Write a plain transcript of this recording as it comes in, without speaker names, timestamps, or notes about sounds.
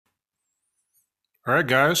All right,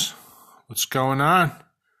 guys, what's going on?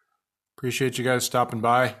 Appreciate you guys stopping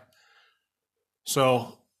by.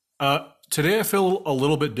 So, today I feel a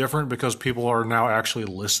little bit different because people are now actually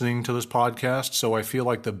listening to this podcast. So, I feel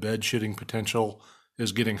like the bed shitting potential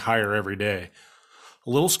is getting higher every day.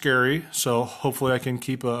 A little scary. So, hopefully, I can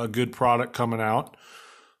keep a good product coming out.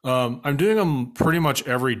 I'm doing them pretty much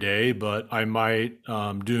every day, but I might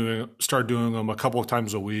start doing them a couple of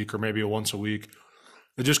times a week or maybe once a week.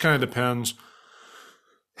 It just kind of depends.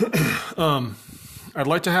 Um, I'd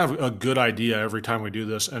like to have a good idea every time we do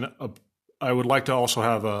this, and I would like to also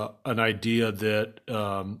have an idea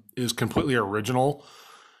that is completely original.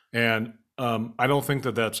 And I don't think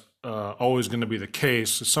that that's always going to be the case.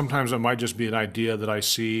 Sometimes it might just be an idea that I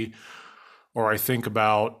see or I think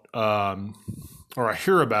about or I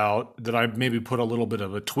hear about that I maybe put a little bit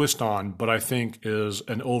of a twist on, but I think is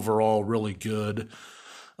an overall really good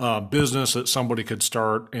business that somebody could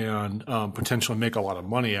start and potentially make a lot of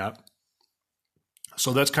money at.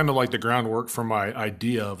 So that's kind of like the groundwork for my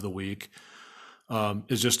idea of the week.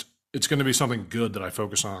 Is just it's going to be something good that I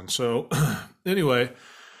focus on. So anyway,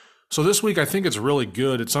 so this week I think it's really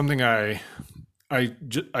good. It's something I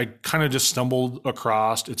kind of just stumbled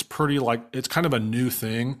across. It's pretty like it's kind of a new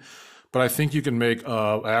thing, but I think you can make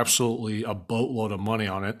absolutely a boatload of money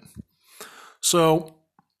on it. So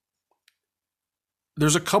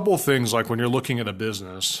there's a couple of things like when you're looking at a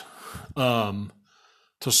business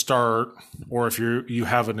to start, or if you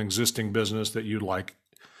have an existing business that you'd like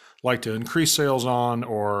to increase sales on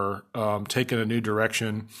or take in a new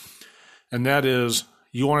direction, and that is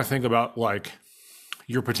you want to think about like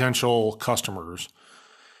your potential customers.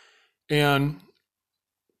 And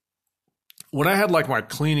when I had like my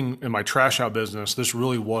cleaning and my trash out business, this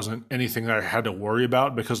really wasn't anything that I had to worry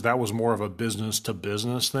about because that was more of a business to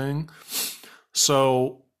business thing.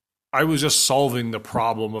 So I was just solving the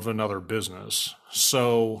problem of another business.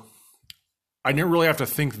 So I didn't really have to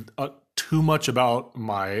think too much about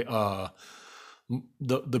my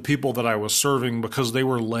the people that I was serving because they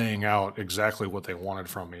were laying out exactly what they wanted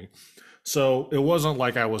from me. So it wasn't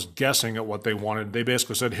like I was guessing at what they wanted. They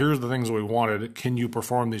basically said, "Here's the things we wanted. Can you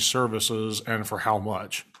perform these services and for how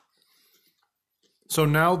much?" So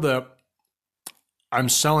now that I'm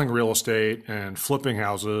selling real estate and flipping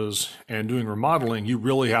houses and doing remodeling, you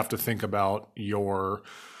really have to think about your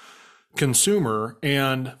consumer.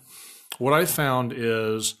 And what I found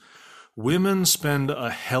is women spend a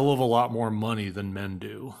hell of a lot more money than men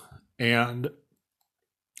do. And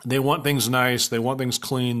they want things nice, they want things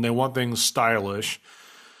clean, they want things stylish.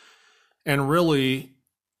 And really,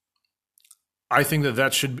 I think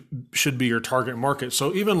that should be your target market.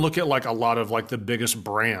 So even look at like a lot of like the biggest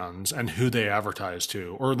brands and who they advertise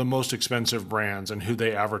to, or the most expensive brands and who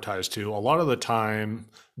they advertise to. A lot of the time,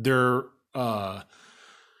 they're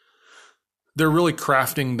really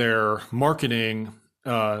crafting their marketing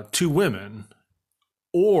to women,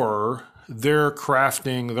 or they're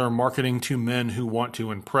crafting their marketing to men who want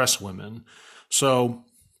to impress women. So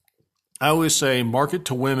I always say market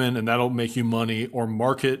to women and that'll make you money, or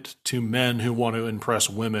market to men who want to impress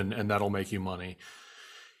women and that'll make you money.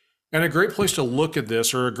 And a great place to look at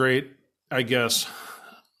this, or a great, I guess,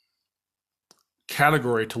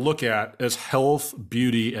 category to look at is health,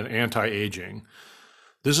 beauty, and anti-aging.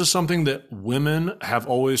 This is something that women have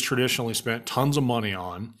always traditionally spent tons of money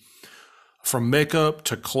on, from makeup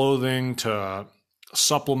to clothing to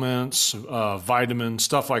supplements, vitamins,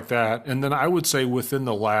 stuff like that. And then I would say within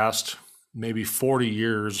the last maybe 40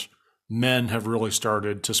 years, men have really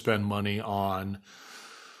started to spend money on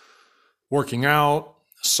working out,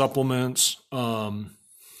 supplements,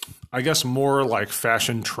 I guess more like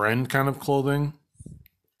fashion trend kind of clothing.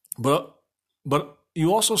 But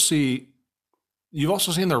you also see you've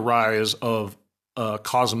also seen the rise of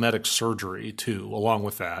cosmetic surgery too, along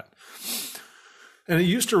with that. And it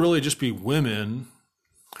used to really just be women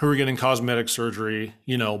who were getting cosmetic surgery.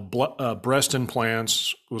 You know, breast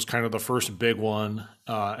implants was kind of the first big one.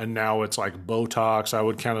 And now it's like Botox, I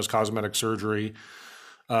would count as cosmetic surgery,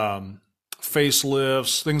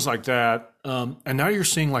 facelifts, things like that. And now you're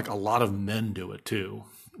seeing like a lot of men do it too.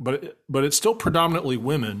 But it's still predominantly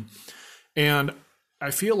women. And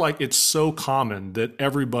I feel like it's so common that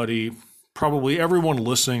probably everyone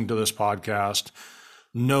listening to this podcast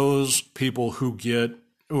knows people who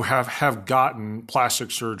have gotten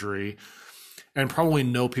plastic surgery, and probably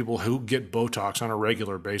know people who get Botox on a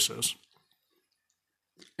regular basis.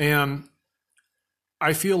 And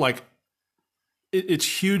I feel like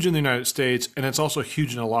it's huge in the United States, and it's also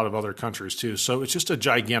huge in a lot of other countries too. So it's just a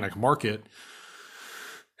gigantic market.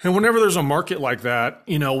 And whenever there's a market like that,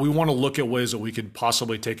 we want to look at ways that we could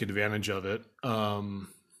possibly take advantage of it.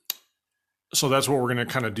 So that's what we're going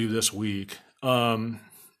to kind of do this week. And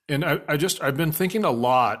I've been thinking a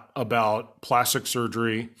lot about plastic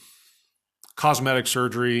surgery, cosmetic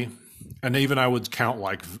surgery, and even I would count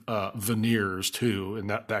like veneers too in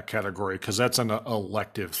that category, because that's an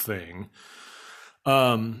elective thing.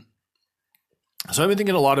 So I've been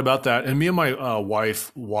thinking a lot about that. And me and my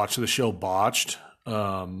wife watch the show Botched.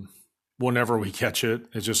 Whenever we catch it,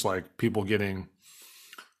 it's just like people getting,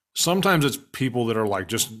 sometimes it's people that are like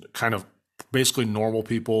just kind of basically normal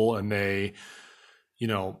people, and they,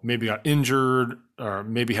 maybe got injured or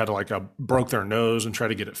maybe had to like broke their nose and try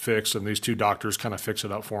to get it fixed. And these two doctors kind of fix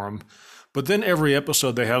it up for them. But then every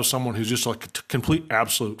episode they have someone who's just like a complete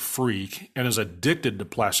absolute freak and is addicted to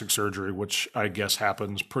plastic surgery, which I guess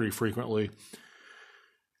happens pretty frequently.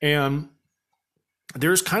 And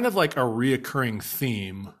there's kind of like a reoccurring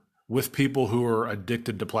theme with people who are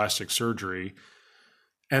addicted to plastic surgery.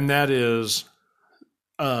 And that is,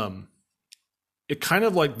 it kind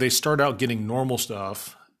of like they start out getting normal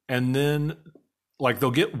stuff, and then like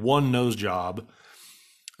they'll get one nose job,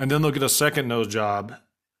 and then they'll get a second nose job,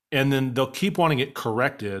 and then they'll keep wanting it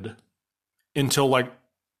corrected until like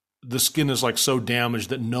the skin is like so damaged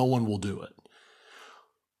that no one will do it.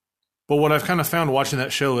 But what I've kind of found watching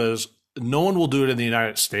that show is no one will do it in the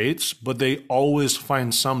United States, but they always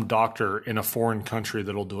find some doctor in a foreign country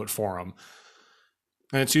that'll do it for them.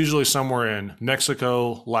 And it's usually somewhere in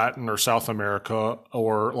Mexico, Latin or South America,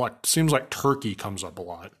 or like seems like Turkey comes up a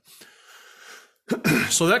lot.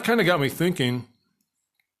 So that kind of got me thinking.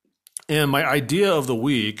 And my idea of the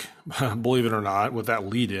week, believe it or not, with that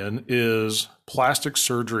lead in, is plastic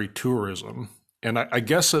surgery tourism. And I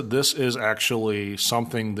guess that this is actually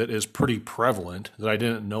something that is pretty prevalent that I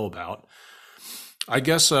didn't know about. I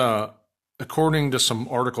guess according to some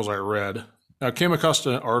articles I read, I came across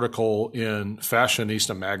an article in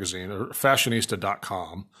Fashionista magazine, or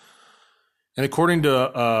fashionista.com. And according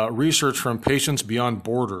to research from Patients Beyond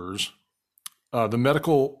Borders, the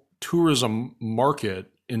medical tourism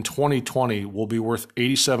market in 2020 will be worth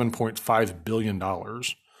 $87.5 billion.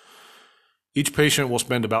 Each patient will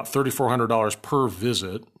spend about $3,400 per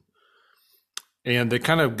visit. And they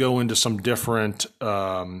kind of go into some different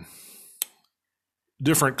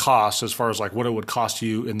costs as far as like what it would cost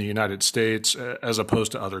you in the United States as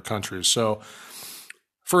opposed to other countries. So,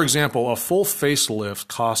 for example, a full facelift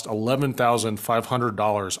costs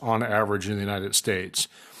 $11,500 on average in the United States.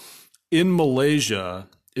 In Malaysia,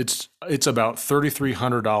 it's about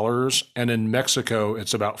 $3,300, and in Mexico,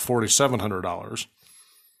 it's about $4,700.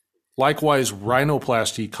 Likewise,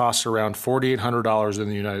 rhinoplasty costs around $4,800 in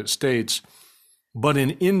the United States, but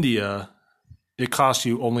in India, it costs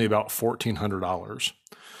you only about $1,400.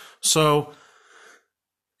 So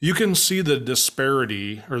you can see the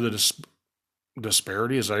disparity, or the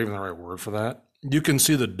disparity, is that even the right word for that? You can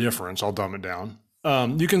see the difference. I'll dumb it down.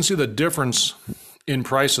 You can see the difference in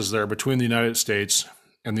prices there between the United States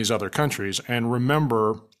and these other countries. And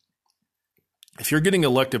remember, if you're getting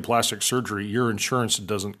elective plastic surgery, your insurance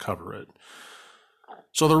doesn't cover it.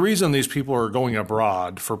 So the reason these people are going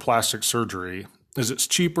abroad for plastic surgery is it's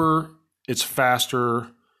cheaper, it's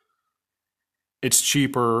faster, it's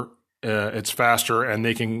cheaper, it's faster, and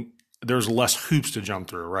there's less hoops to jump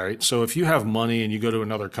through, right? So if you have money and you go to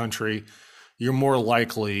another country, you're more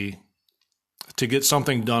likely to get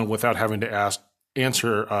something done without having to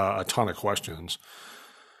answer a ton of questions.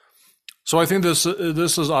 So I think this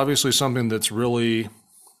is obviously something that's really.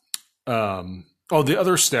 The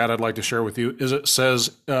other stat I'd like to share with you is it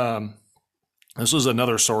says, this is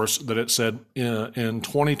another source that it said in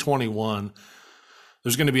 2021,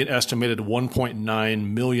 there's going to be an estimated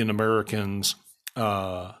 1.9 million Americans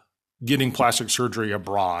getting plastic surgery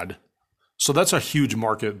abroad. So that's a huge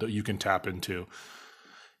market that you can tap into.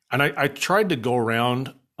 And I tried to go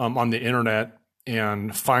around on the internet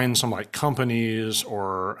and find some like companies,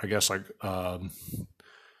 or I guess like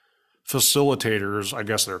facilitators, I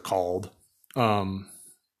guess they're called,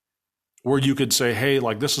 where you could say, hey,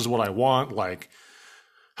 like, this is what I want. Like,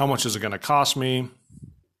 how much is it going to cost me?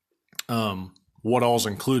 What all's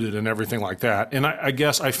included and everything like that. And I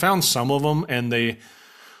guess I found some of them, and the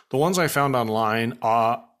ones I found online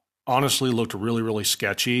honestly looked really, really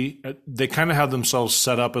sketchy. They kind of have themselves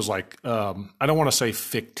set up as like, I don't want to say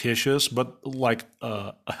fictitious, but like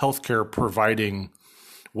a healthcare providing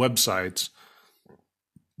websites,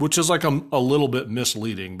 which is like a little bit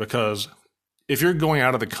misleading, because if you're going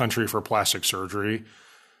out of the country for plastic surgery,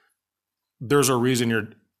 there's a reason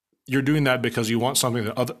you're doing that, because you want something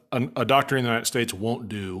that a doctor in the United States won't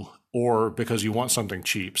do, or because you want something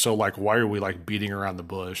cheap. So like, why are we like beating around the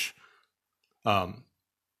bush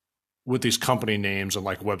with these company names and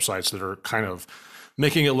like websites that are kind of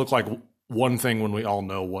making it look like one thing when we all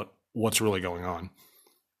know what's really going on.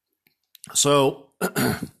 So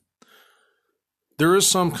there is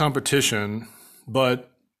some competition, but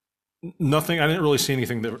nothing, I didn't really see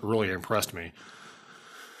anything that really impressed me.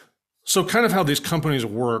 So kind of how these companies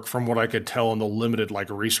work, from what I could tell in the limited like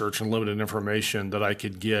research and limited information that I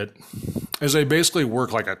could get, is they basically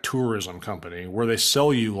work like a tourism company where they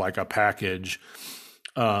sell you like a package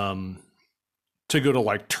to go to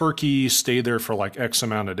like Turkey, stay there for like X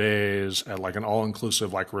amount of days at like an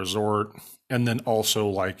all-inclusive like resort, and then also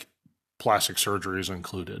like plastic surgery is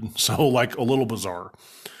included. So like a little bizarre,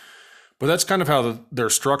 but that's kind of how they're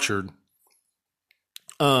structured.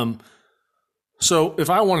 So if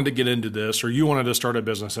I wanted to get into this, or you wanted to start a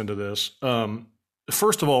business into this,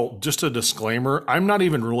 first of all, just a disclaimer, I'm not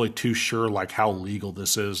even really too sure like how legal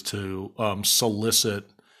this is to solicit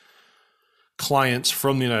clients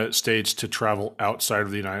from the United States to travel outside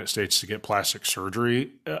of the United States to get plastic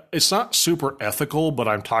surgery. It's not super ethical, but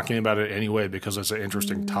I'm talking about it anyway because it's an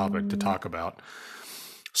interesting topic to talk about.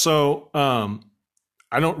 So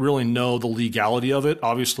I don't really know the legality of it.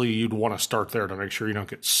 Obviously, you'd want to start there to make sure you don't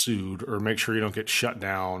get sued, or make sure you don't get shut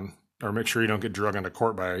down, or make sure you don't get dragged into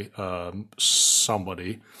court by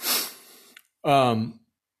somebody. So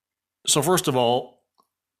first of all,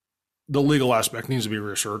 the legal aspect needs to be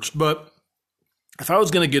researched. But if I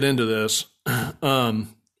was going to get into this,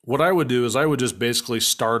 what I would do is I would just basically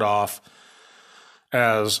start off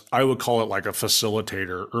as, I would call it like a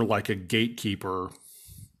facilitator or like a gatekeeper,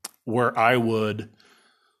 where I would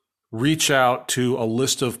reach out to a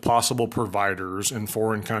list of possible providers in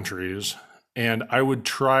foreign countries, and I would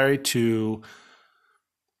try to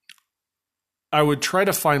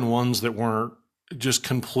find ones that weren't just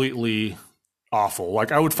completely awful.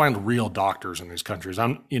 Like I would find real doctors in these countries.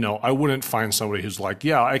 I wouldn't find somebody who's like,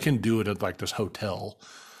 yeah, I can do it at like this hotel.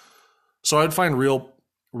 So I'd find real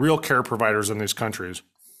care providers in these countries.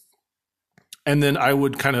 And then I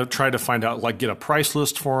would kind of try to find out, like get a price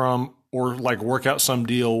list for them, or like work out some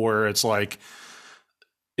deal where it's like,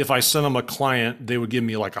 if I sent them a client, they would give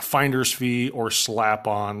me like a finder's fee or slap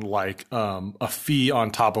on like a fee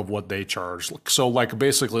on top of what they charge. So like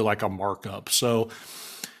basically like a markup. So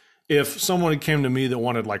if someone came to me that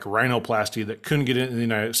wanted like rhinoplasty that couldn't get it in the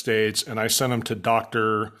United States, and I sent them to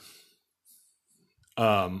Dr.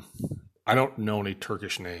 I don't know any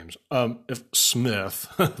Turkish names. If Smith,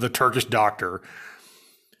 the Turkish doctor,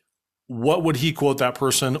 what would he quote that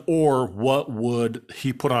person, or what would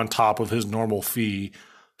he put on top of his normal fee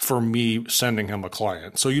for me sending him a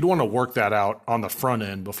client? So you'd want to work that out on the front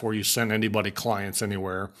end before you send anybody clients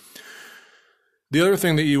anywhere. The other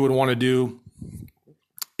thing that you would want to do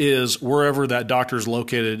is, wherever that doctor's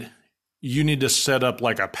located, you need to set up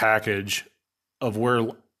like a package of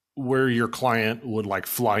where your client would like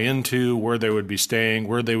fly into, where they would be staying,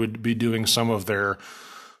 where they would be doing some of their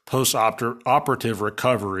post-operative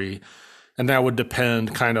recovery. And that would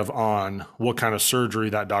depend kind of on what kind of surgery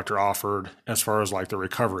that doctor offered as far as like the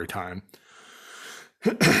recovery time.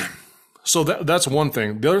 So that's one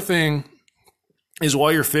thing. The other thing is,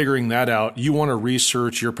 while you're figuring that out, you want to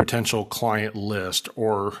research your potential client list,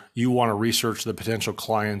 or you want to research the potential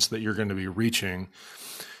clients that you're going to be reaching.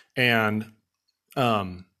 And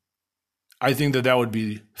I think that would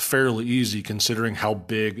be fairly easy considering how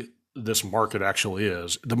big this market actually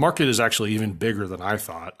is. The market is actually even bigger than I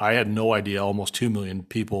thought. I had no idea almost 2 million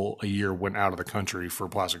people a year went out of the country for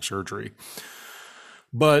plastic surgery.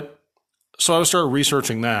 But so I would start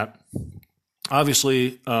researching that.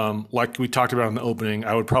 Obviously, like we talked about in the opening,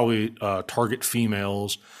 I would probably target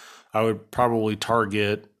females. I would probably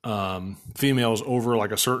target females over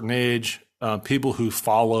like a certain age, people who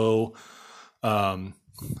follow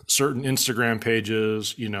certain Instagram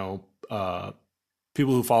pages,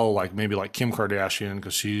 people who follow like maybe like Kim Kardashian,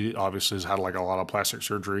 because she obviously has had like a lot of plastic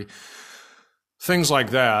surgery, things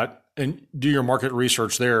like that, and do your market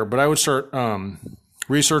research there. But I would start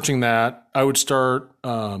researching that. I would start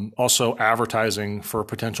also advertising for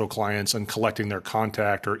potential clients and collecting their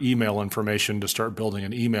contact or email information to start building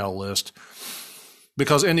an email list.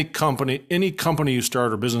 Because any company you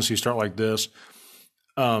start or business you start like this,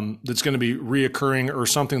 that's going to be reoccurring, or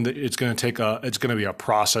something that it's going to be a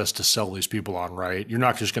process to sell these people on, right? You're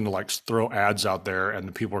not just going to like throw ads out there and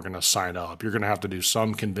the people are going to sign up. You're going to have to do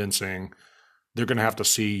some convincing. They're going to have to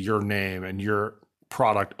see your name and your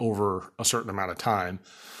product over a certain amount of time.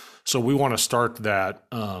 So we want to start that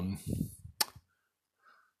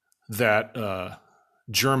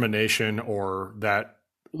germination, or that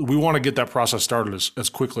we want to get that process started as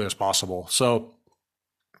quickly as possible. So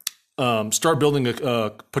start building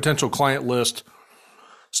a potential client list,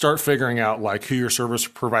 start figuring out like who your service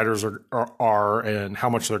providers are and how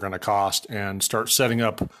much they're going to cost, and start setting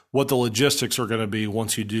up what the logistics are going to be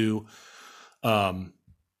once you do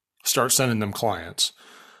start sending them clients,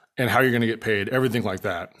 and how you're going to get paid, everything like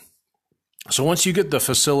that. So once you get the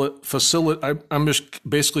facility, I'm just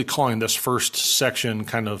basically calling this first section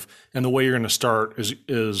kind of, and the way you're going to start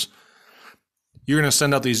is you're going to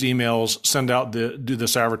send out these emails, do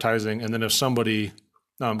this advertising, and then if somebody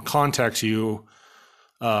contacts you,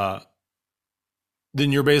 then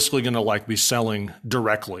you're basically going to like be selling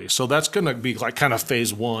directly. So that's going to be like kind of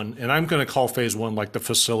phase one, and I'm going to call phase one like the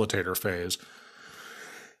facilitator phase.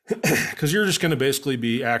 Because you're just going to basically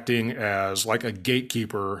be acting as like a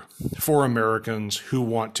gatekeeper for Americans who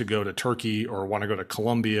want to go to Turkey or want to go to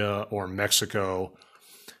Colombia or Mexico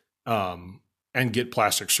and get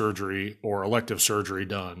plastic surgery or elective surgery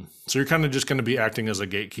done. So you're kind of just going to be acting as a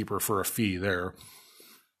gatekeeper for a fee there.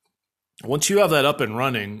 Once you have that up and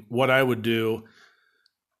running, what I would do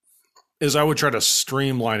is I would try to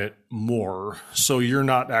streamline it more. So you're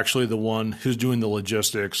not actually the one who's doing the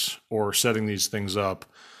logistics or setting these things up.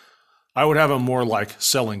 I would have them more like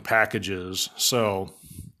selling packages. So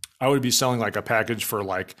I would be selling like a package for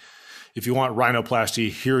like, if you want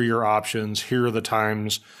rhinoplasty, here are your options. Here are the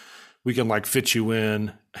times we can like fit you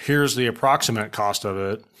in. Here's the approximate cost of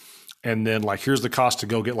it. And then like, here's the cost to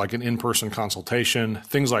go get like an in-person consultation,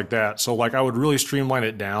 things like that. So like I would really streamline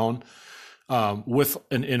it down with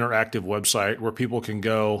an interactive website where people can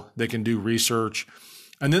go, they can do research.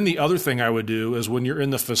 And then the other thing I would do is when you're in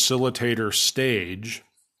the facilitator stage,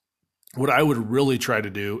 what I would really try to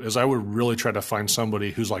do is I would really try to find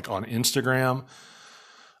somebody who's like on Instagram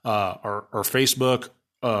or Facebook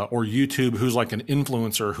or YouTube, who's like an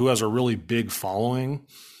influencer who has a really big following.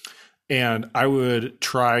 And I would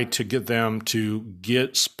try to get them to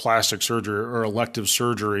get plastic surgery or elective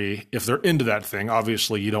surgery if they're into that thing.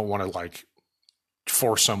 Obviously, you don't want to like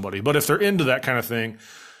force somebody, but if they're into that kind of thing,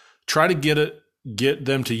 try to get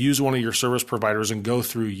them to use one of your service providers and go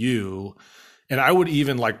through you. And I would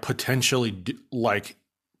even like potentially give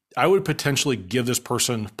this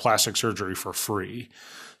person plastic surgery for free.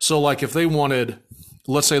 So like if they wanted,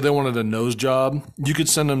 let's say they wanted a nose job, you could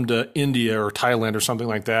send them to India or Thailand or something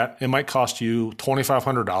like that. It might cost you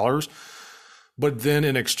 $2,500, but then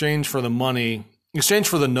in exchange for the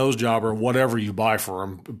nose job or whatever you buy for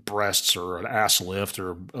them, breasts or an ass lift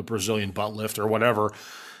or a Brazilian butt lift or whatever,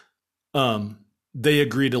 they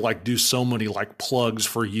agree to like do so many like plugs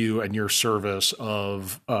for you and your service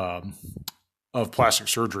of plastic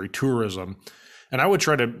surgery tourism. And I would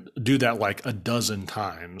try to do that like a dozen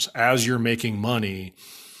times as you're making money,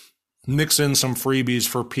 mix in some freebies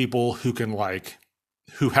for people who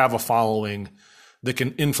have a following that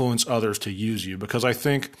can influence others to use you. Because I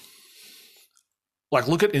think like,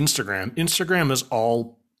 look at Instagram. Instagram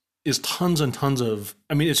is tons and tons of,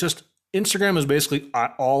 it's just, Instagram is basically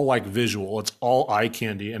all like visual. It's all eye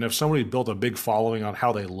candy. And if somebody built a big following on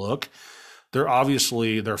how they look, they're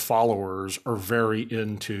obviously, their followers are very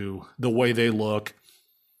into the way they look.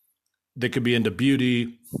 They could be into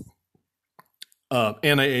beauty,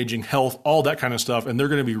 anti-aging, health, all that kind of stuff. And they're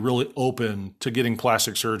going to be really open to getting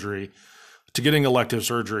plastic surgery, to getting elective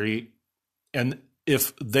surgery. And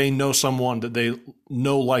if they know someone that they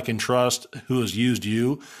know, like, and trust who has used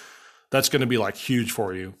you, that's going to be like huge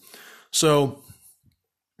for you. So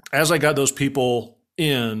as I got those people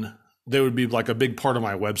in, they would be like a big part of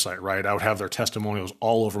my website, right? I would have their testimonials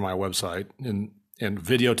all over my website and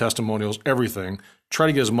video testimonials, everything. Try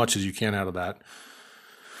to get as much as you can out of that.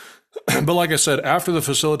 But like I said, after the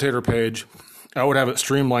facilitator page, I would have it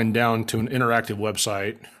streamlined down to an interactive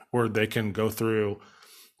website where they can go through,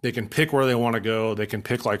 they can pick where they want to go. They can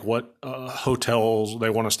pick like what hotels they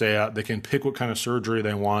want to stay at. They can pick what kind of surgery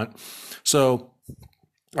they want. So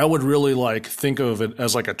I would really like think of it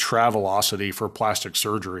as like a Travelocity for plastic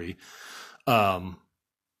surgery,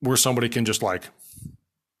 where somebody can just like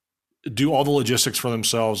do all the logistics for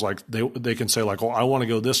themselves. Like they can say like, oh, I want to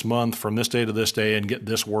go this month from this day to this day and get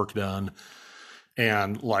this work done.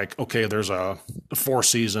 And like, okay, there's a Four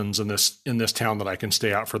Seasons in this town that I can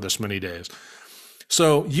stay out for this many days.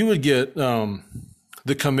 So you would get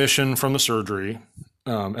the commission from the surgery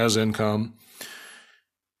as income.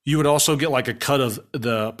 You would also get like a cut of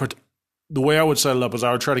the way I would set it up is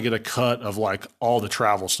I would try to get a cut of like all the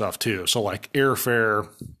travel stuff too. So like airfare,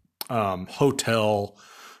 hotel,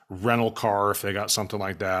 rental car, if they got something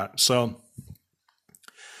like that. So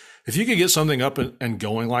if you could get something up and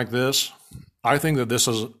going like this, I think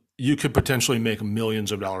that you could potentially make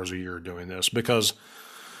millions of dollars a year doing this, because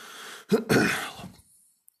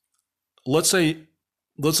let's say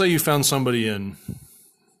you found somebody in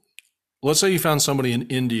let's say you found somebody in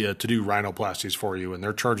India to do rhinoplasties for you and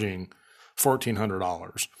they're charging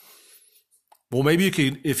 $1,400. Well, maybe you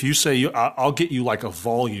could, if you say, I'll get you like a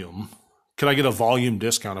volume. Could I get a volume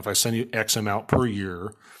discount if I send you X amount per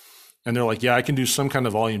year? And they're like, yeah, I can do some kind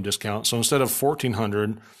of volume discount. So instead of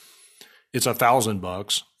 1,400, it's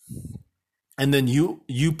 $1,000. And then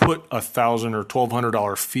you put $1,000 or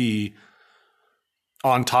 $1,200 fee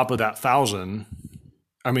on top of that 1,000.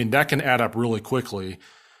 I mean, that can add up really quickly.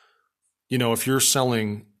 You know, if you're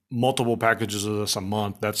selling multiple packages of this a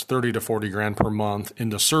month, that's 30 to 40 grand per month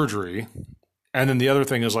into surgery. And then the other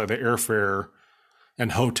thing is like the airfare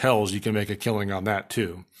and hotels, you can make a killing on that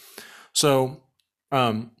too. So,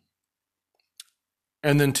 and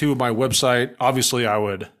then too, my website, obviously I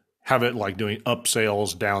would have it like doing up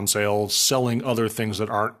sales, down sales, selling other things that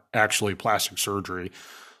aren't actually plastic surgery.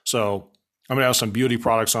 So I'm going to have some beauty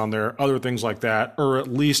products on there, other things like that, or at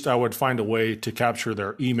least I would find a way to capture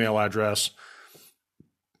their email address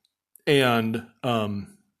and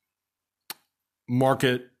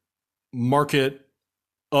market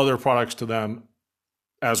other products to them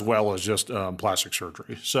as well as just plastic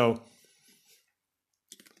surgery. So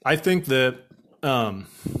I think that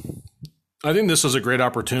I think this is a great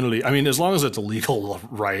opportunity. I mean, as long as it's legal,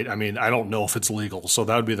 right? I mean, I don't know if it's legal, so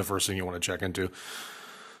that would be the first thing you want to check into.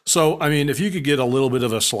 So, I mean, if you could get a little bit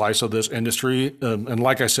of a slice of this industry, and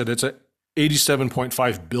like I said, it's a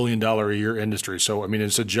 $87.5 billion a year industry. So, I mean,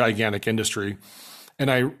 it's a gigantic industry. And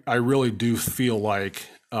I really do feel like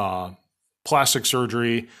plastic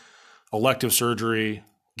surgery, elective surgery,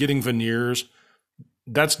 getting veneers,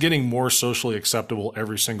 that's getting more socially acceptable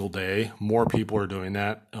every single day. More people are doing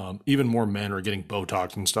that. Even more men are getting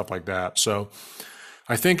Botox and stuff like that. So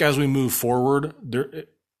I think as we move forward,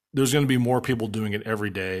 there's going to be more people doing it every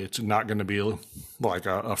day. It's not going to be like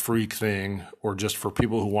a freak thing or just for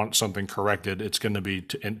people who want something corrected. It's going to be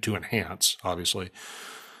to enhance, obviously.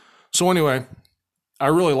 So anyway, I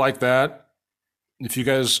really like that. If you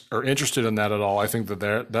guys are interested in that at all, I think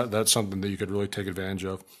that's something that you could really take advantage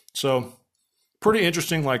of. So pretty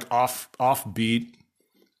interesting, like offbeat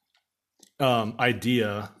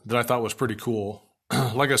idea that I thought was pretty cool.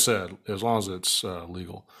 Like I said, as long as it's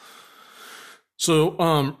legal.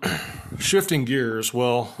 So shifting gears,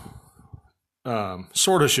 well,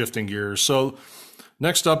 sort of shifting gears. So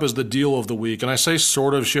next up is the deal of the week. And I say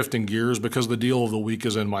sort of shifting gears because the deal of the week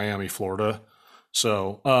is in Miami, Florida.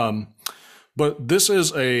 So, but this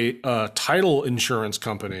is a title insurance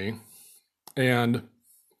company. And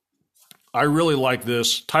I really like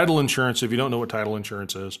this. Title insurance, if you don't know what title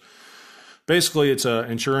insurance is, basically it's an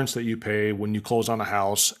insurance that you pay when you close on a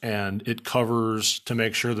house, and it covers to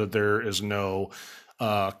make sure that there is no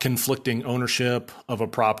conflicting ownership of a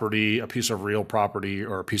property, a piece of real property,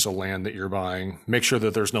 or a piece of land that you're buying. Make sure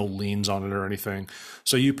that there's no liens on it or anything.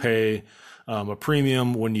 So you pay a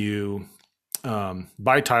premium when you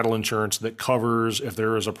buy title insurance that covers if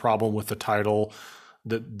there is a problem with the title,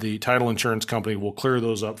 that the title insurance company will clear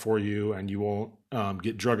those up for you, and you won't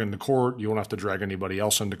get dragged into court. You won't have to drag anybody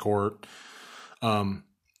else into court. So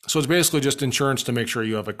it's basically just insurance to make sure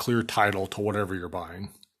you have a clear title to whatever you're buying,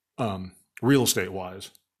 real estate wise.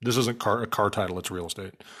 This isn't a car title, it's real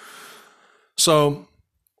estate. So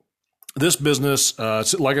this business,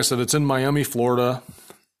 like I said, it's in Miami, Florida.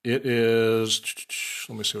 It is,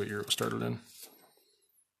 let me see what year it was started in.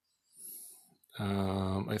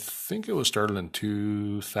 I think it was started in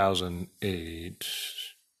 2008.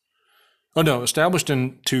 Oh, no, established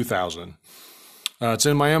in 2000. It's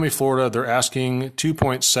in Miami, Florida. They're asking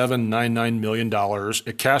 $2.799 million.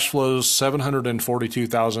 It cash flows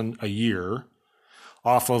 $742,000 a year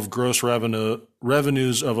off of gross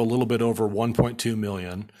revenues of a little bit over $1.2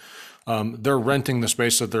 million. They're renting the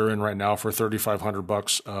space that they're in right now for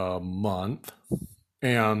 $3,500 a month.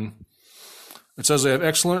 And it says they have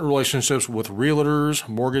excellent relationships with realtors,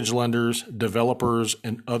 mortgage lenders, developers,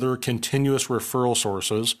 and other continuous referral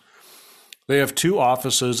sources. They have 2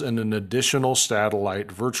 offices and an additional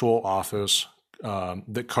satellite virtual office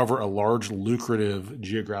that cover a large, lucrative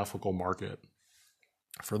geographical market.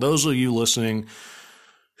 For those of you listening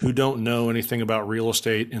who don't know anything about real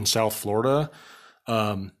estate in South Florida,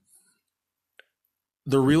 the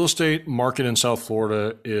real estate market in South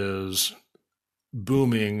Florida is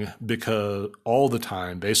booming because all the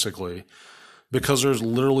time, basically, because there's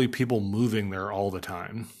literally people moving there all the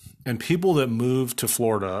time. And people that move to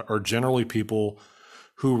Florida are generally people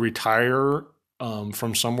who retire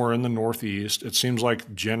from somewhere in the Northeast. It seems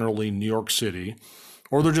like generally New York City,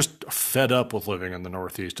 or they're just fed up with living in the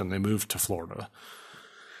Northeast and they move to Florida.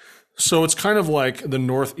 So it's kind of like the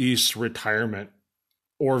Northeast retirement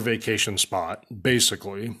or vacation spot,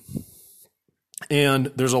 basically. And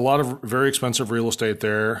there's a lot of very expensive real estate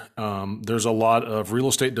there. There's a lot of real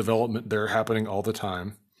estate development there happening all the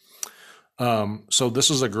time. So this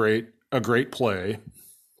is a great play.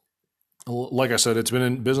 Like I said, it's been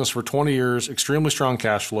in business for 20 years, extremely strong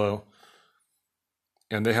cash flow,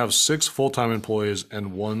 and they have 6 full-time employees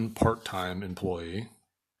and 1 part-time employee.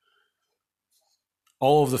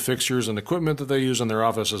 All of the fixtures and equipment that they use in their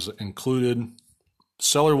office is included.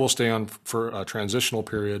 Seller will stay on for a transitional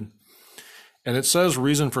period. And it says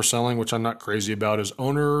reason for selling, which I'm not crazy about, is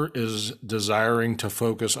owner is desiring to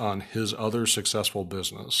focus on his other successful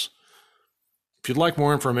business. If you'd like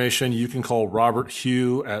more information, you can call Robert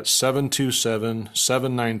Hugh at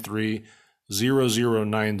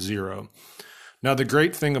 727-793-0090. Now, the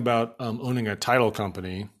great thing about owning a title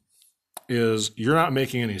company is you're not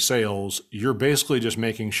making any sales. You're basically just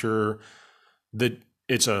making sure that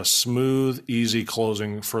it's a smooth, easy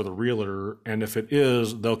closing for the realtor. And if it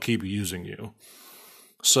is, they'll keep using you.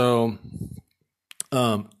 So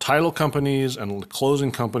title companies and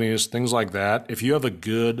closing companies, things like that, if you have a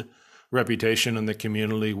good reputation in the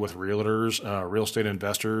community with realtors, real estate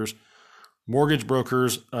investors, mortgage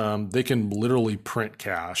brokers, they can literally print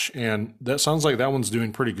cash. And that sounds like that one's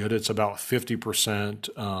doing pretty good. It's about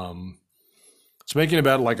 50%. It's making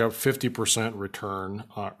about like a 50% return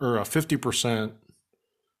or a 50%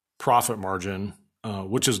 profit margin,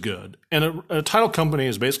 which is good. And a title company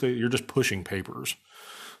is basically, you're just pushing papers.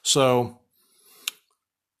 So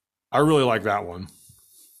I really like that one.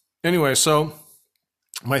 Anyway, so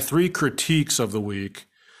my 3 critiques of the week.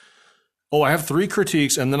 Oh, I have 3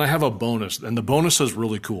 critiques and then I have a bonus, and the bonus is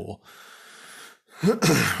really cool.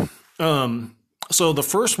 So the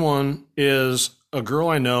first one is a girl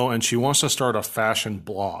I know, and she wants to start a fashion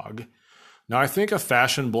blog. Now, I think a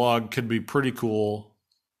fashion blog could be pretty cool.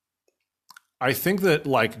 I think that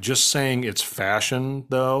like just saying it's fashion,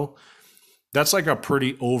 though, that's like a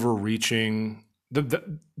pretty overreaching,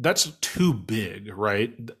 that's too big,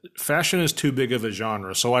 right? Fashion is too big of a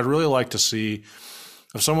genre. So I'd really like to see,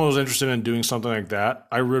 if someone was interested in doing something like that,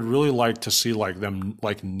 I would really like to see like them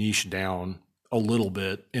like niche down a little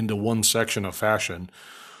bit into one section of fashion.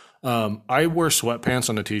 I wear sweatpants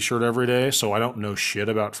and a t-shirt every day, so I don't know shit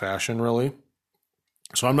about fashion really.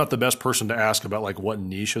 So I'm not the best person to ask about like what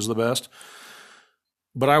niche is the best.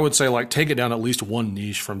 But I would say like take it down at least one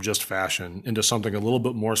niche from just fashion into something a little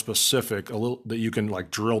bit more specific, a little that you can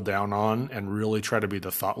like drill down on and really try to be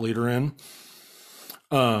the thought leader in.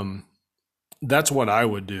 That's what I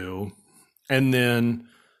would do. And then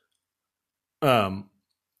I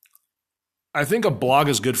think a blog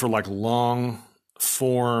is good for like long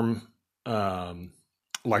form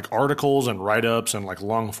like articles and write-ups and like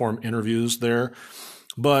long form interviews there.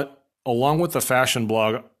 But along with the fashion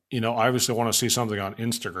blog, I obviously want to see something on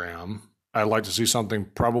Instagram. I'd like to see something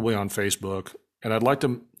probably on Facebook, and I'd like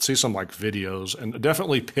to see some like videos and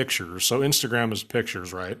definitely pictures. So Instagram is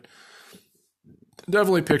pictures, right?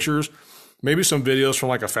 Definitely pictures, maybe some videos from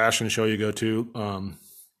like a fashion show you go to,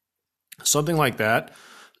 something like that.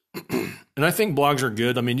 And I think blogs are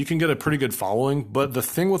good. I mean, you can get a pretty good following, but the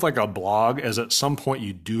thing with like a blog is at some point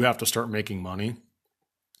you do have to start making money.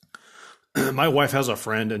 My wife has a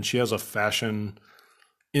friend and she has a fashion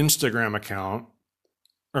Instagram account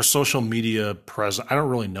or social media presence. I don't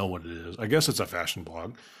really know what it is. I guess it's a fashion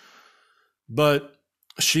blog, but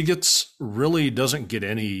she doesn't get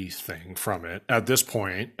anything from it at this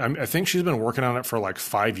point. I think she's been working on it for like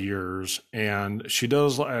 5 years, and she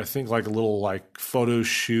does, I think, like a little like photo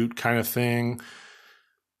shoot kind of thing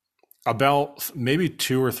about maybe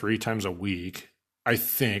 2 or 3 times a week. I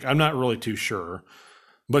think, I'm not really too sure.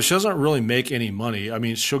 But she doesn't really make any money. I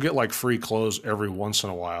mean, she'll get like free clothes every once in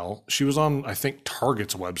a while. She was on, I think,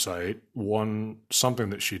 Target's website,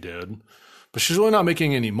 something that she did, but she's really not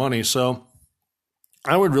making any money. So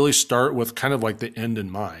I would really start with kind of like the end in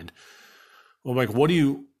mind. Well, like, what are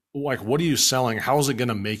you selling? How is it going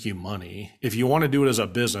to make you money? If you want to do it as a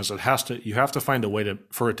business, you have to find a way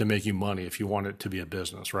for it to make you money if you want it to be a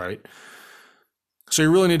business, right? So you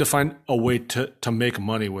really need to find a way to make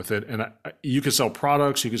money with it. And you can sell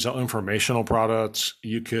products, you can sell informational products,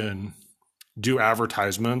 you can do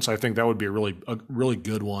advertisements. I think that would be a really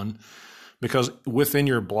good one, because within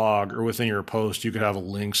your blog or within your post, you could have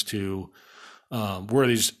links to where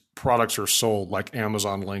these products are sold, like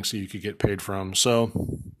Amazon links that you could get paid from. So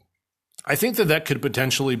I think that could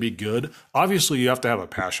potentially be good. Obviously, you have to have a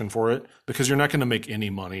passion for it, because you're not going to make any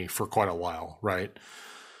money for quite a while, right?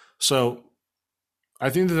 So I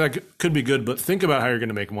think that could be good, but think about how you're going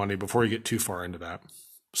to make money before you get too far into that.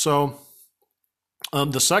 So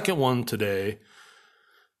the second one today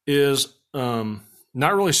is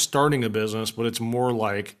not really starting a business, but it's more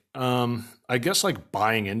like I guess like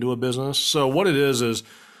buying into a business. So what it is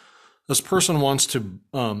this person wants to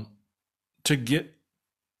get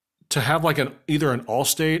to have like either an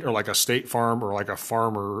Allstate or like a State Farm or like a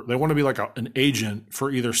Farmer. They want to be like an agent for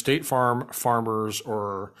either State Farm, Farmers,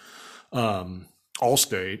 or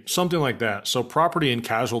Allstate, something like that. So property and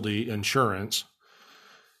casualty insurance.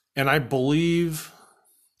 And I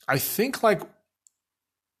think like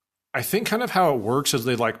I think kind of how it works is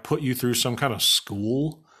they like put you through some kind of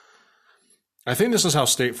school. I think this is how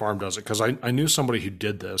State Farm does it because I knew somebody who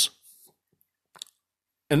did this.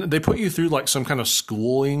 And they put you through like some kind of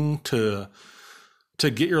schooling to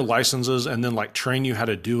get your licenses and then like train you how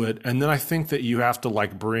to do it. And then I think that you have to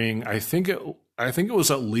like bring I think it was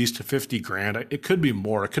at least 50 grand. It could be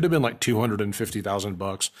more. It could have been like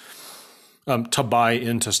 $250,000 to buy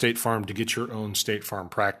into State Farm to get your own State Farm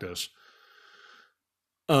practice.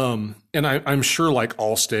 And I'm sure like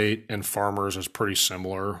Allstate and Farmers is pretty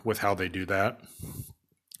similar with how they do that.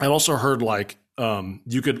 I've also heard like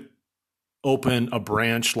you could open a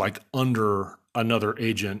branch like under another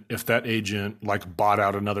agent if that agent like bought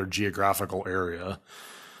out another geographical area.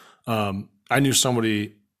 I knew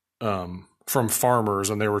somebody from Farmers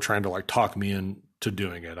and they were trying to like talk me into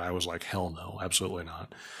doing it. I was like, hell no, absolutely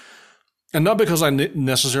not. And not because I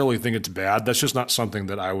necessarily think it's bad. That's just not something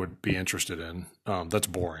that I would be interested in. That's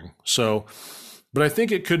boring. So, but I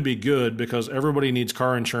think it could be good because everybody needs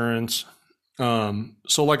car insurance.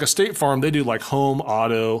 So like a State Farm, they do like home,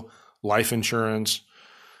 auto, life insurance.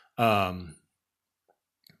 I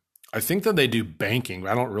think that they do banking.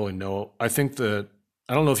 I don't really know. I don't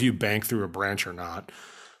know if you bank through a branch or not.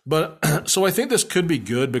 But so I think this could be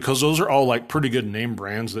good because those are all like pretty good name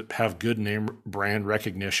brands that have good name brand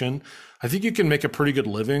recognition. I think you can make a pretty good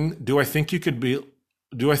living. Do I think you could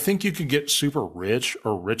get super rich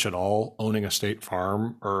or rich at all owning a State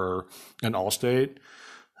Farm or an Allstate?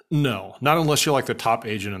 No, not unless you're like the top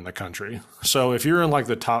agent in the country. So if you're in like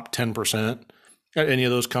the top 10% at any of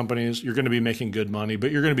those companies, you're going to be making good money,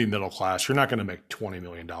 but you're going to be middle class. You're not going to make $20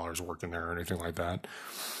 million working there or anything like that.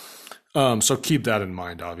 So keep that in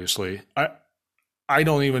mind, obviously. I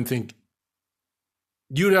don't even think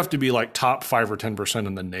you'd have to be like top 5 or 10%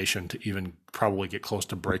 in the nation to even probably get close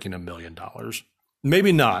to breaking $1 million.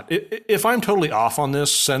 Maybe not. If I'm totally off on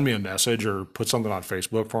this, send me a message or put something on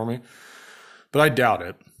Facebook for me. But I doubt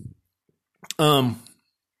it. And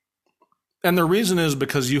the reason is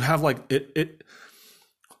because you have like it.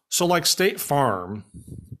 So like State Farm,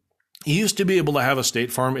 you used to be able to have a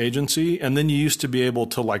State Farm agency, and then you used to be able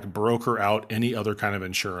to like broker out any other kind of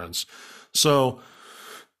insurance. So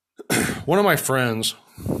one of my friends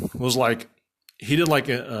was like, he did like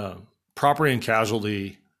a property and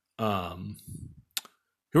casualty. He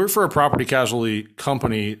worked for a property casualty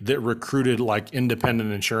company that recruited like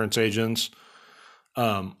independent insurance agents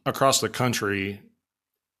across the country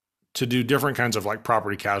to do different kinds of like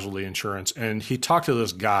property casualty insurance. And he talked to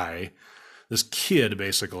this kid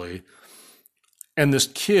basically. And this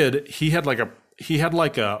kid, he had like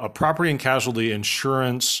a property and casualty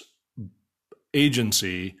insurance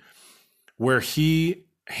agency where he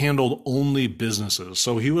handled only businesses.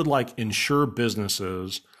 So he would like insure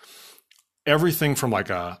businesses, everything from like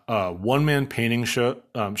a one-man painting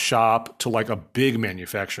shop to like a big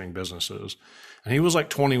manufacturing businesses. And he was like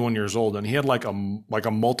 21 years old and he had like a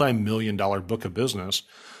multi-million-dollar book of business.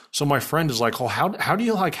 So my friend is like, "Oh, how do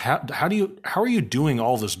you like how are you doing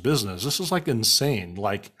all this business? This is like insane.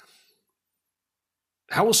 Like,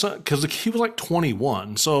 how was that?" Because he was like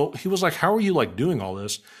 21, so he was like, "How are you like doing all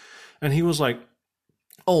this?" And he was like,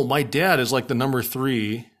 "Oh, my dad is like the number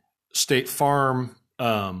 3 State Farm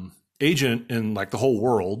agent in like the whole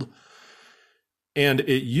world, and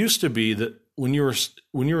it used to be that when you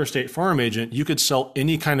were a State Farm agent, you could sell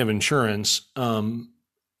any kind of insurance."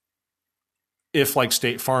 If like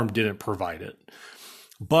State Farm didn't provide it.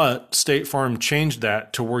 But State Farm changed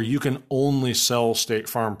that to where you can only sell State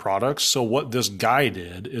Farm products. So what this guy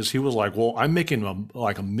did is he was like, well, I'm making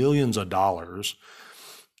like millions of dollars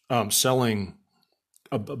selling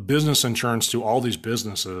a business insurance to all these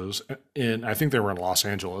businesses. And I think they were in Los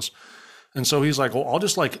Angeles. And so he's like, well, I'll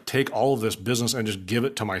just like take all of this business and just give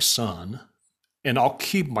it to my son and I'll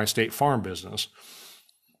keep my State Farm business.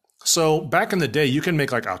 So back in the day, you can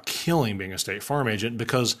make like a killing being a State Farm agent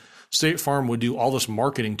because State Farm would do all this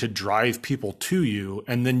marketing to drive people to you.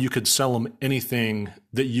 And then you could sell them anything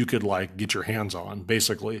that you could like get your hands on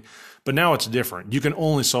basically. But now it's different. You can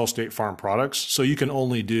only sell State Farm products. So you can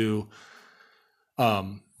only do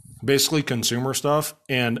basically consumer stuff.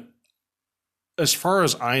 And as far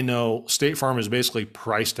as I know, State Farm is basically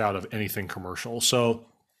priced out of anything commercial. So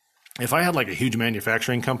if I had like a huge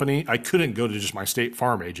manufacturing company, I couldn't go to just my State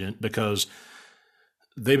Farm agent because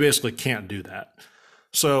they basically can't do that.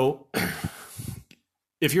 So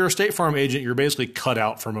if you're a State Farm agent, you're basically cut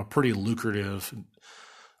out from a pretty lucrative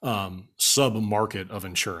sub market of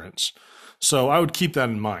insurance. So I would keep that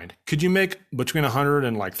in mind. Could you make between $100,000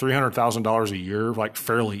 and like $300,000 a year, like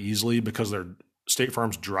fairly easily because they're State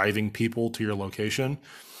Farm's driving people to your location?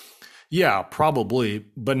 Yeah, probably.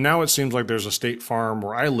 But now it seems like there's a State Farm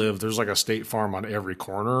where I live. There's like a State Farm on every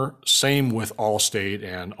corner. Same with Allstate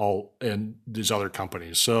and these other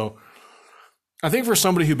companies. So I think for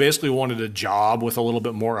somebody who basically wanted a job with a little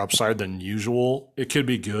bit more upside than usual, it could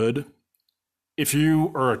be good. If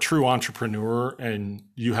you are a true entrepreneur and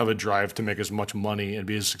you have a drive to make as much money and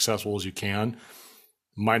be as successful as you can,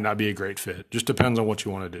 might not be a great fit. Just depends on what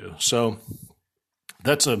you want to do. So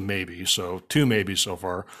that's a maybe. So 2 maybes so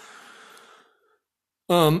far.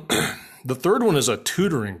 The third one is a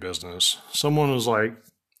tutoring business. Someone was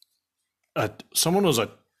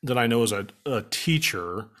that I know is a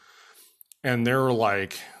teacher, and they're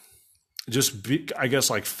like I guess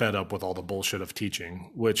like fed up with all the bullshit of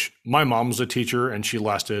teaching, which my mom was a teacher and she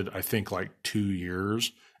lasted, I think, like 2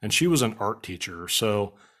 years, and she was an art teacher.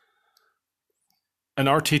 So an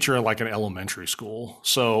art teacher at like an elementary school.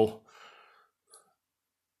 So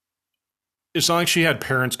it's not like she had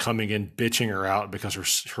parents coming in bitching her out because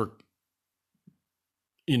her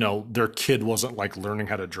their kid wasn't like learning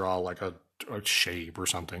how to draw like a shape or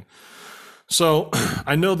something. So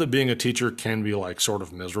I know that being a teacher can be like sort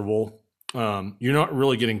of miserable. You're not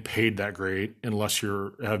really getting paid that great unless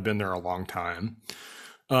have been there a long time.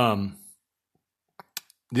 The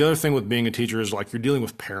other thing with being a teacher is like you're dealing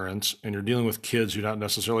with parents and you're dealing with kids who don't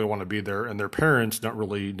necessarily want to be there, and their parents don't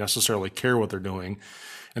really necessarily care what they're doing.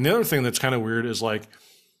 And the other thing that's kind of weird is like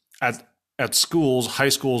at schools, high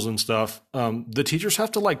schools and stuff, the teachers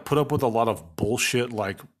have to like put up with a lot of bullshit,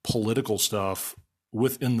 like political stuff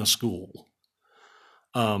within the school.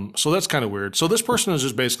 So that's kind of weird. So this person is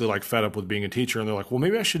just basically like fed up with being a teacher, and they're like, well,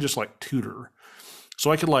 maybe I should just like tutor. So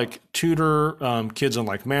I could like tutor kids in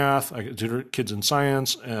like math, I could tutor kids in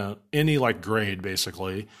science, any like grade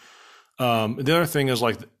basically. The other thing is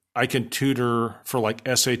like I can tutor for like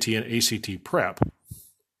SAT and ACT prep.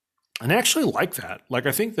 And I actually like that. Like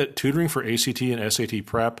I think that tutoring for ACT and SAT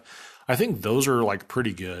prep, I think those are like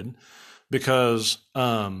pretty good because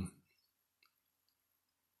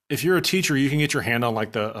if you're a teacher, you can get your hand on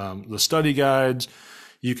like the study guides.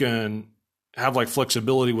 You can have like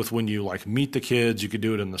flexibility with when you like meet the kids. You could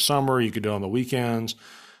do it in the summer. You could do it on the weekends.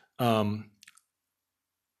 And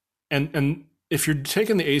if you're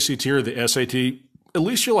taking the ACT or the SAT, at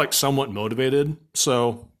least you're like somewhat motivated.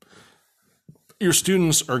 So your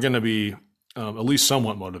students are going to be at least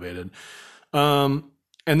somewhat motivated. And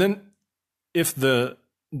then if the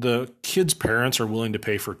kids' parents are willing to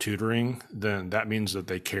pay for tutoring, then that means that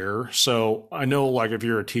they care. So I know like if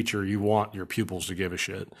you're a teacher, you want your pupils to give a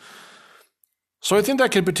shit. So I think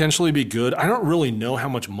that could potentially be good. I don't really know how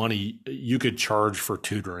much money you could charge for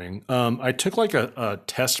tutoring. I took like a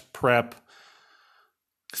test prep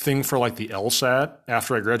thing for like the LSAT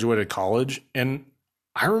after I graduated college, and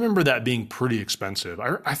I remember that being pretty expensive.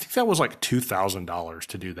 I think that was like $2,000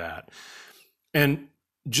 to do that. And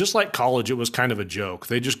just like college, it was kind of a joke.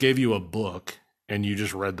 They just gave you a book and you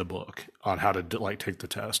just read the book on how to like take the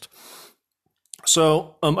test.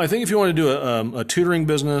 So I think if you want to do a tutoring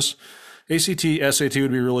business, ACT, SAT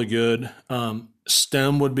would be really good.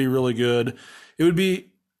 STEM would be really good. It would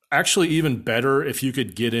be actually even better if you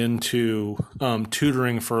could get into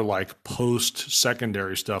tutoring for like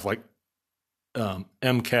post-secondary stuff like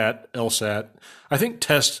MCAT, LSAT. I think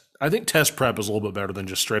test prep is a little bit better than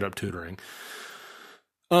just straight up tutoring.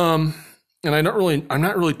 And I'm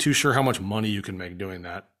not really too sure how much money you can make doing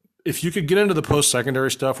that. If you could get into the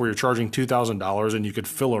post-secondary stuff where you're charging $2,000 and you could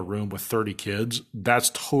fill a room with 30 kids,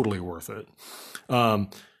 that's totally worth it.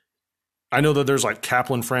 I know that there's like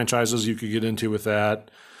Kaplan franchises you could get into with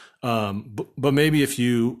that. But maybe if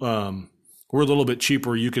you were a little bit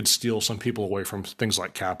cheaper, you could steal some people away from things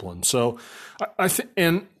like Kaplan. So I think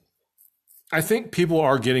people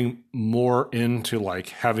are getting more into like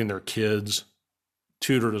having their kids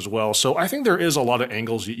tutored as well. So I think there is a lot of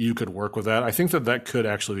angles you could work with that. I think that could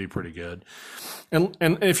actually be pretty good. And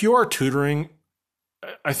if you are tutoring,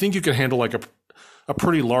 I think you can handle like a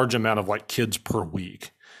pretty large amount of like kids per week.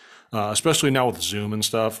 Especially now with Zoom and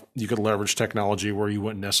stuff, you could leverage technology where you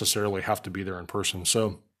wouldn't necessarily have to be there in person.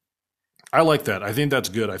 So I like that. I think that's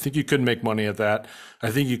good. I think you could make money at that. I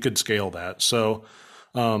think you could scale that. So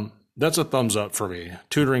that's a thumbs up for me.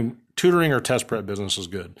 Tutoring or test prep business is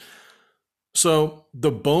good. So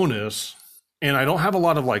the bonus, and I don't have a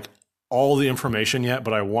lot of like all the information yet,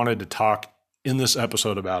 but I wanted to talk in this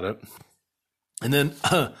episode about it. And then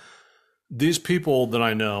these people that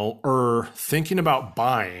I know are thinking about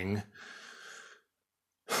buying.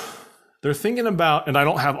 They're thinking about, and I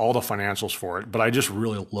don't have all the financials for it, but I just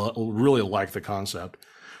really like the concept.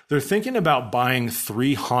 They're thinking about buying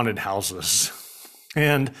 3 haunted houses.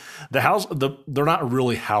 And they're not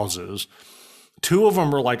really houses. 2 of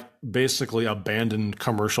them are like basically abandoned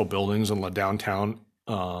commercial buildings in the downtown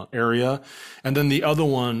area. And then the other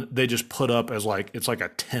one, they just put up as like, it's like a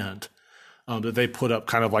tent that they put up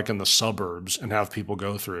kind of like in the suburbs and have people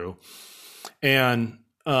go through. And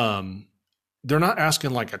they're not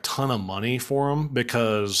asking like a ton of money for them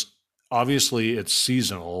because obviously it's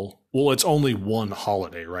seasonal. Well, it's only one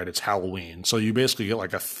holiday, right? It's Halloween. So you basically get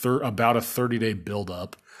like about a 30-day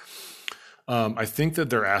buildup. I think that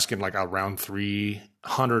they're asking like around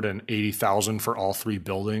 $380,000 for all 3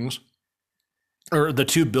 buildings, or the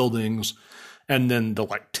 2 buildings, and then the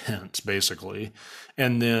like tents basically.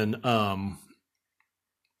 And then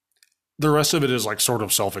the rest of it is like sort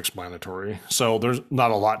of self-explanatory. So there's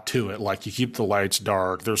not a lot to it. Like you keep the lights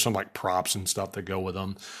dark. There's some like props and stuff that go with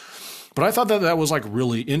them. But I thought that was like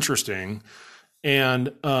really interesting. And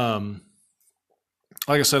like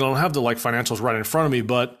I said, I don't have the like financials right in front of me,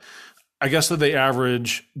 but I guess that they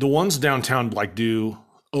average, the ones downtown like do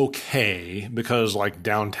okay because like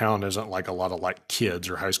downtown isn't like a lot of like kids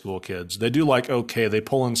or high school kids. They do like okay. They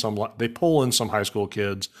pull in some high school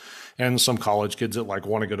kids and some college kids that like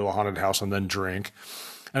want to go to a haunted house and then drink.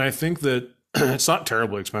 And I think that it's not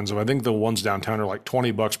terribly expensive. I think the ones downtown are like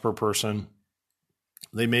 $20 per person.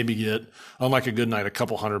 They maybe get, on like a good night, a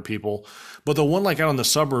couple hundred people. But the one like out in the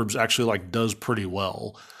suburbs actually like does pretty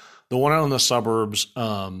well. The one out in the suburbs,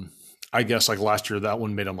 I guess like last year, that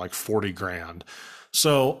one made them like 40 grand.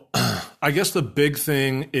 So I guess the big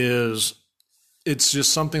thing is it's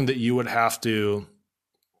just something that you would have to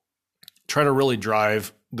try to really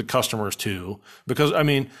drive the customers to, because I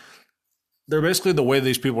mean, they're basically, the way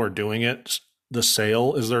these people are doing it, the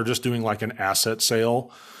sale is they're just doing like an asset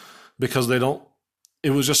sale because it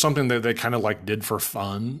was just something that they kind of like did for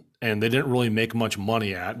fun, and they didn't really make much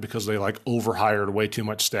money at because they like overhired way too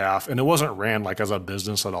much staff, and it wasn't ran like as a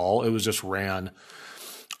business at all. It was just ran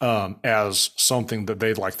as something that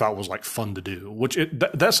they like thought was like fun to do, which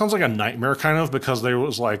that sounds like a nightmare kind of, because there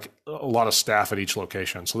was like a lot of staff at each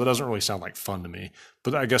location. So that doesn't really sound like fun to me,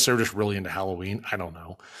 but I guess they were just really into Halloween. I don't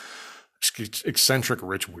know. Eccentric,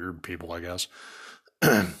 rich, weird people, I guess.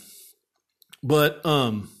 But,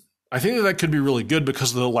 I think that could be really good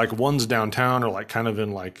because the like ones downtown are like kind of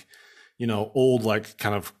in like, you know, old, like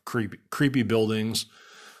kind of creepy buildings.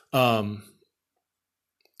 But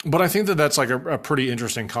I think that that's like a pretty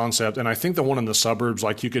interesting concept. And I think the one in the suburbs,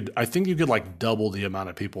 like I think you could like double the amount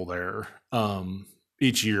of people there,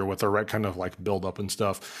 each year with the right kind of like build up and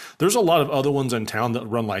stuff. There's a lot of other ones in town that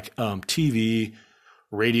run like, TV,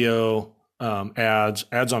 radio, ads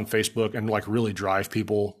on Facebook, and like really drive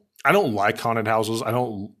people. I don't like haunted houses. I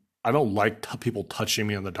don't like people touching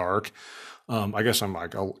me in the dark. I guess I'm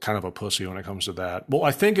like kind of a pussy when it comes to that. Well,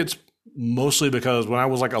 I think it's mostly because when I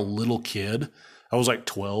was like a little kid, I was like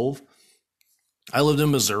 12. I lived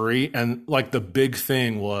in Missouri, and like the big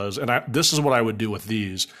thing was, and this is what I would do with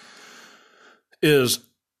these, is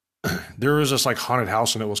there was this like haunted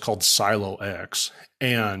house and it was called Silo X.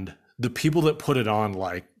 And the people that put it on,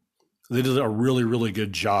 like they did a really, really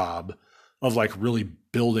good job of like really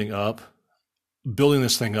building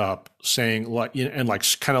this thing up, saying like, and like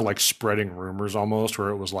kind of like spreading rumors almost, where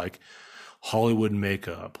it was like Hollywood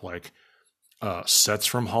makeup, like sets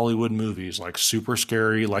from Hollywood movies, like super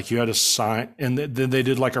scary, like you had to sign. And then they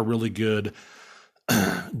did like a really good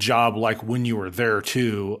job, like when you were there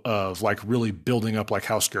too, of like really building up like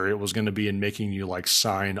how scary it was going to be and making you like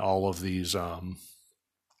sign all these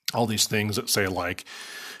things that say like,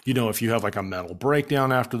 you know, if you have like a mental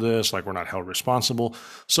breakdown after this, like we're not held responsible.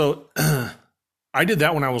 So I did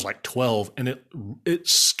that when I was like 12, and it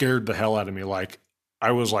scared the hell out of me. Like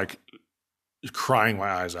I was like crying my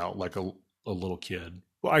eyes out like a little kid.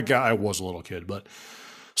 Well, I was a little kid, but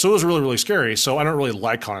so it was really, really scary. So I don't really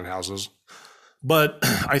like haunted houses, but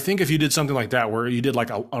I think if you did something like that, where you did like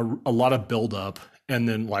a lot of buildup and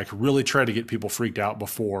then like really try to get people freaked out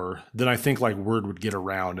before, then I think like word would get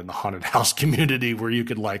around in the haunted house community where you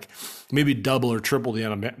could like maybe double or triple the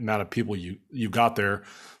amount of people you got there.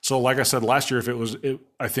 So like I said, last year,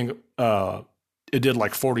 I think it did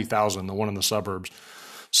like 40,000, the one in the suburbs.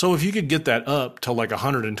 So if you could get that up to like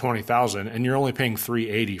 120,000 and you're only paying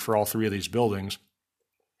 380 for all 3 of these buildings,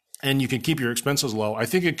 and you can keep your expenses low, I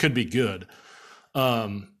think it could be good.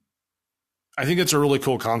 I I think it's a really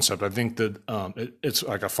cool concept. I think that it's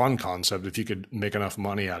like a fun concept if you could make enough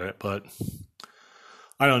money at it, but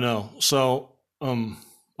I don't know. So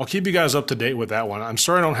I'll keep you guys up to date with that one. I'm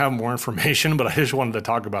sorry I don't have more information, but I just wanted to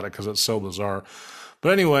talk about it because it's so bizarre.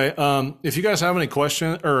 But anyway, if you guys have any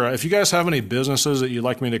questions, or if you guys have any businesses that you'd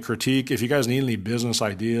like me to critique, if you guys need any business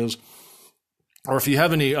ideas, or if you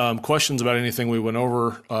have any questions about anything we went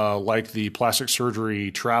over, like the plastic surgery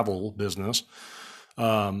travel business,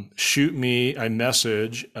 shoot me a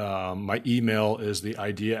message. My email is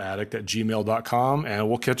theideaaddict@gmail.com, and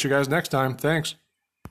we'll catch you guys next time. Thanks.